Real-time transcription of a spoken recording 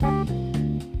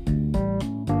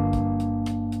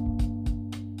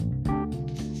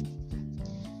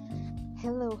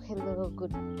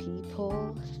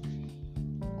people.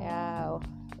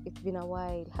 It's been a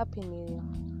while. Happy New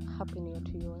Year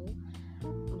to you all.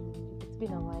 It's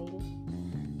been a while.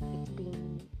 It's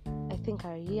been, I think,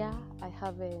 a year. I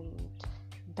haven't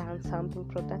done something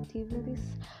productive in this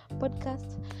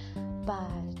podcast,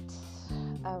 but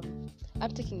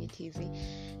I'm taking it easy.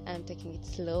 I'm taking it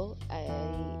slow.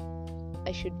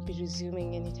 I should be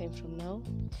resuming anytime from now.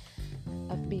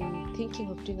 I've been thinking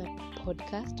of doing a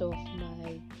podcast of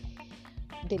my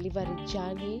delivery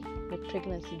journey, my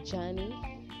pregnancy journey,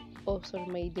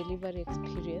 my delivery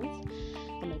experience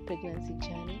and my pregnancy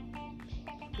journey.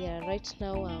 Right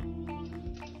now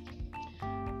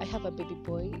I have a baby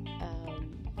boy.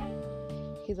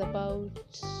 He's about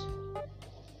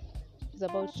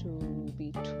to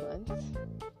be 2 months.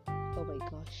 Oh my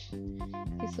gosh,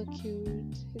 he's so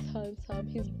cute, he's handsome,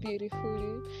 he's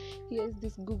beautiful. He has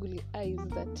these googly eyes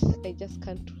that I just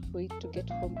can't wait to get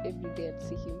home every day and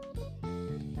see him.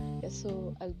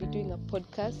 So I'll be doing a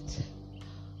podcast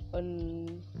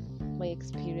on my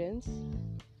experience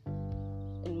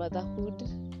in motherhood,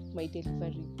 my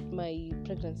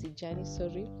pregnancy journey,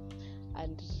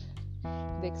 and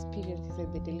the experiences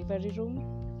in the delivery room.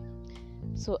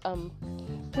 So I'm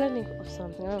planning of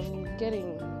something.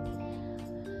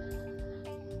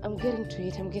 I'm getting to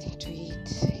it.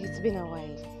 It's been a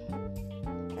while,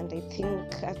 and I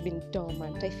think I've been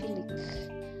dormant. I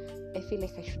feel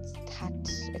like I should start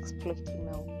exploiting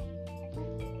now.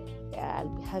 I'll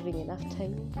be having enough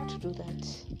time to do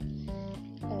that.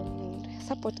 And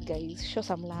support, guys. Show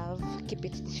some love. Keep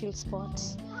it the chill spot.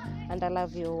 And I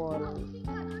love you all.